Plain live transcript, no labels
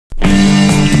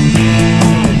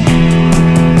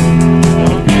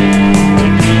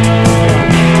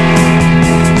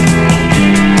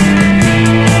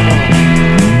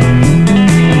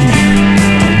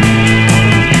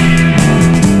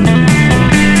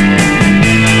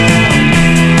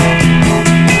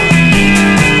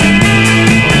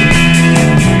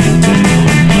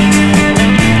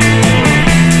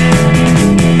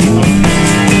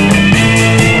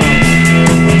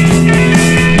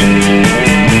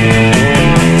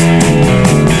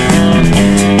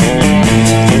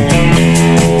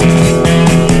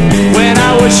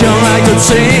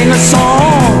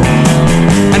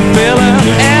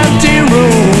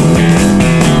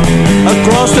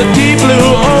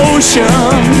ocean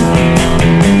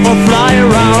or fly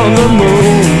around the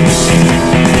moon.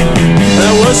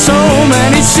 There were so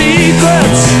many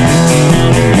secrets,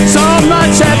 so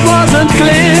much that wasn't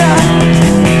clear,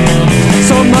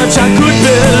 so much I could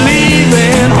believe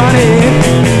in, honey.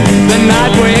 The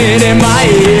night wind in my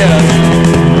ear.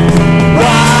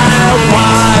 Wild,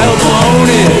 wild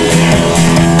pony,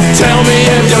 tell me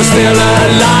if you're still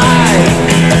alive.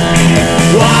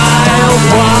 Wild,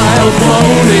 wild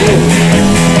pony,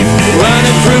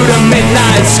 running through the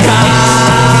midnight sky.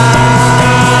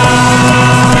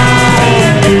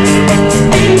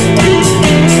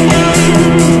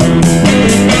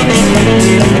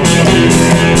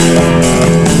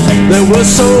 There were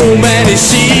so many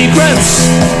secrets,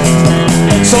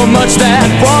 so much that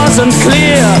wasn't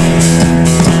clear.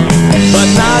 But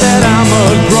now that I'm a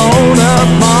grown-up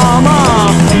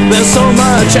mama, there's so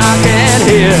much I can't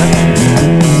hear.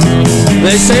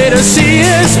 They say the sea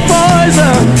is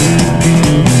poison,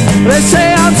 they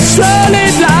say I'm slowly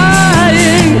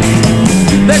dying,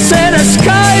 they say the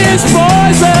sky is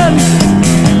poison,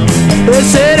 they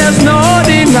say there's no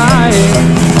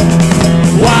denying.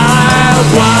 Wild,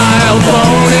 wild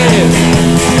pony,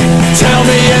 tell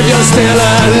me if you're still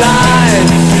alive.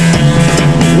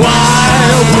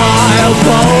 Wild, wild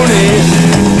pony,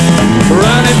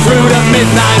 running through the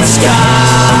midnight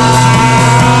sky.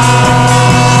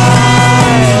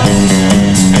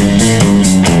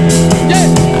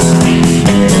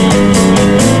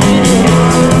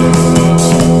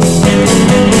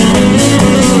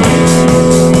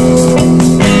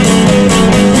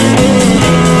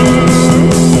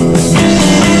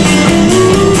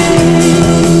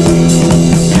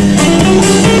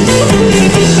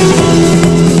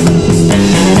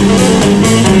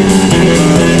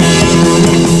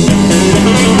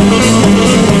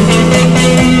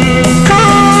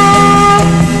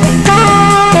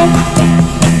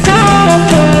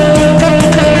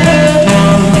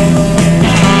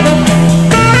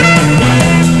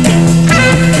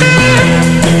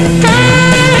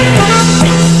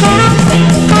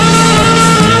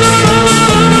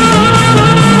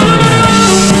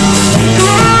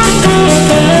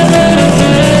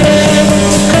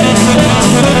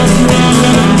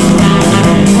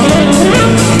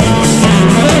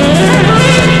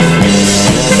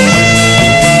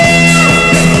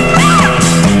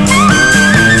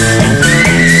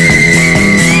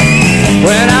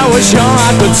 Young,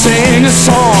 I could sing a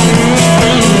song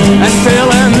and fill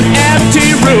an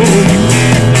empty room,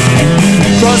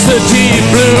 cross the deep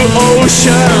blue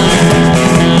ocean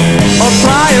or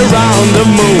fly around the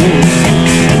moon.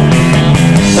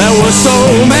 There were so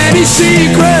many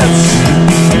secrets,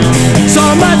 so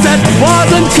much that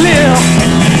wasn't clear,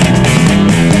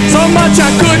 so much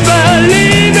I could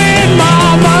believe in,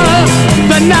 mama.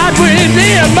 The night wind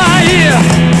in my ear.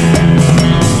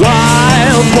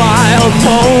 Wild, wild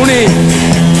pony,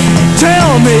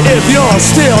 tell me if you're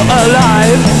still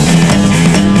alive.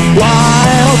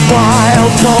 Wild,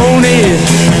 wild pony,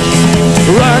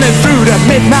 running through the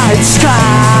midnight sky.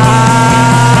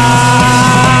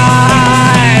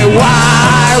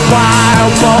 Wild,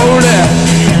 wild pony,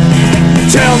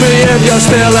 tell me if you're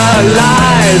still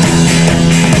alive.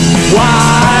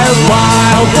 Wild,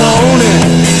 wild pony,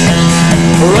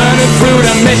 running through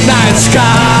the midnight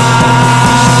sky.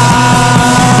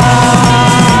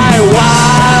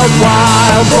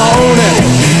 Wild pony,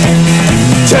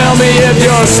 tell me if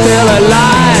you're still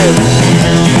alive.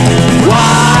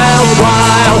 Wild,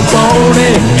 wild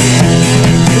pony,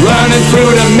 running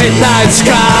through the midnight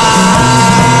sky.